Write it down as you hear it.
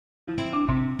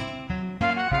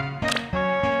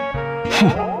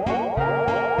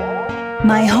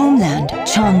My homeland,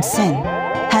 Chonsin,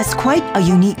 has quite a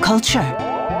unique culture.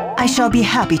 I shall be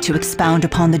happy to expound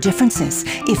upon the differences,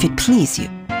 if it please you.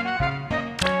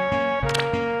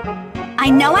 I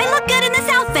know I look good in this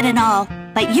outfit and all,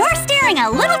 but you're staring a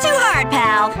little too hard,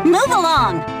 pal. Move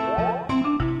along.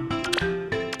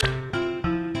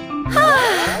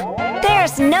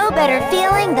 There's no better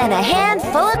feeling than a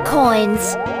handful of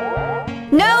coins.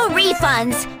 No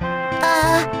refunds.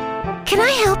 Can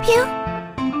I help you?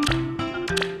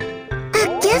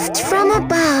 A gift from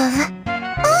above.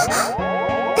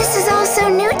 Oh, this is all so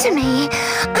new to me.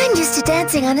 I'm used to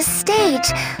dancing on a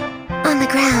stage, on the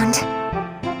ground.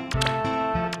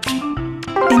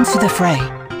 Into the fray.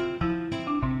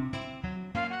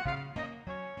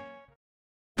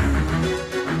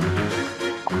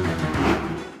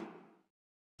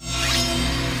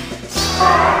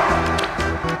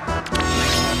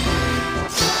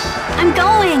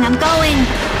 I'm going.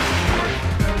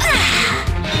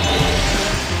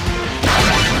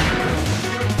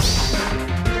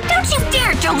 Don't you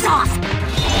dare doze off!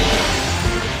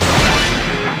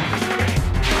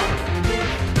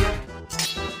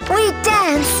 We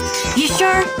dance. You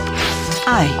sure?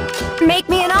 Aye. Make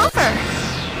me an offer.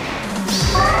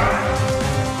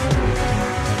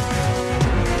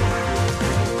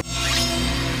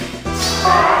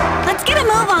 Let's get a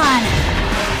move on.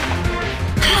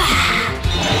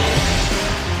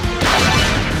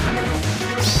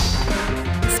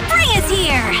 Spring is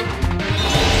here.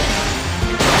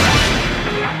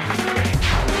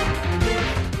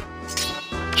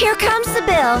 Here comes the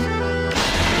bill.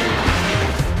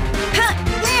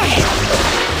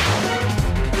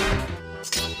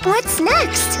 What's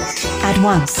next? At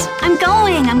once. I'm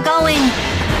going.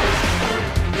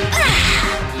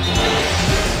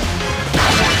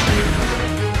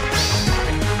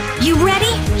 You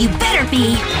ready? You better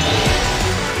be.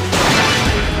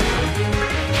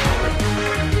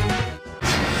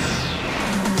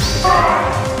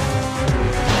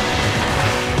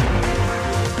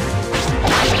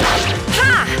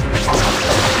 Ha!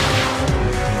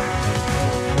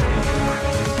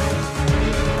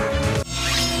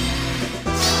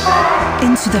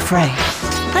 Into the fray.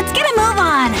 Let's get a move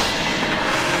on.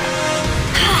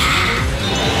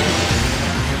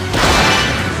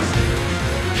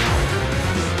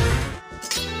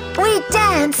 We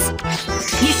dance.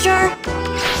 You sure?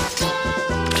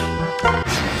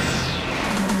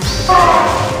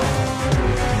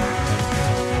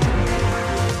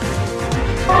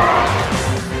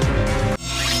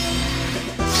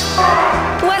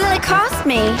 What'll it cost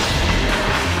me?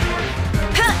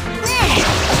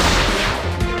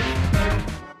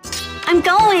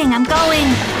 I'm going.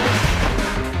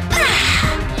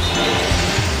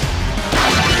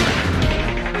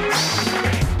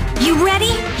 You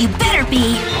ready? You better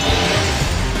be.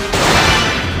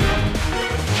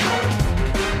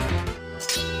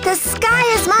 The sky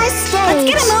is my stage. Let's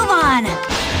get a move on.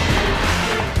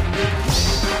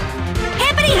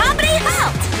 Hippity hoppity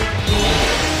halt!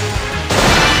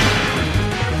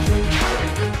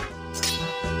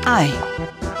 Aye.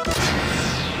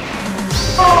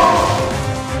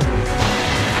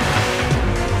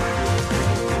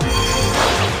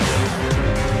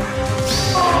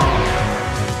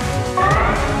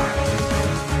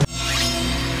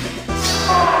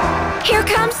 Here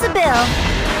comes the bill.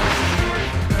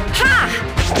 Ha!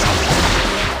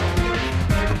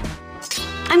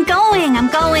 I'm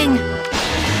going.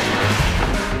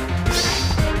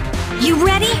 You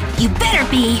ready? You better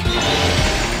be.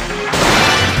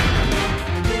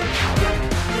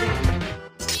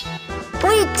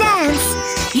 We dance.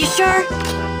 You sure?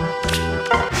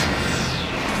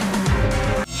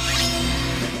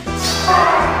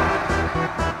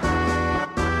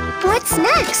 What's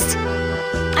next?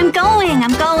 I'm going.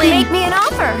 Make me an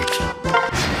offer.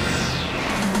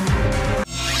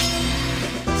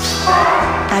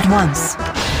 At once.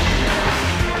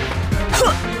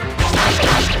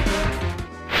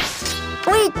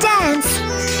 We dance.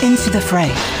 Into the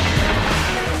fray.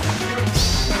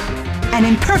 And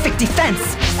in perfect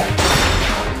defense.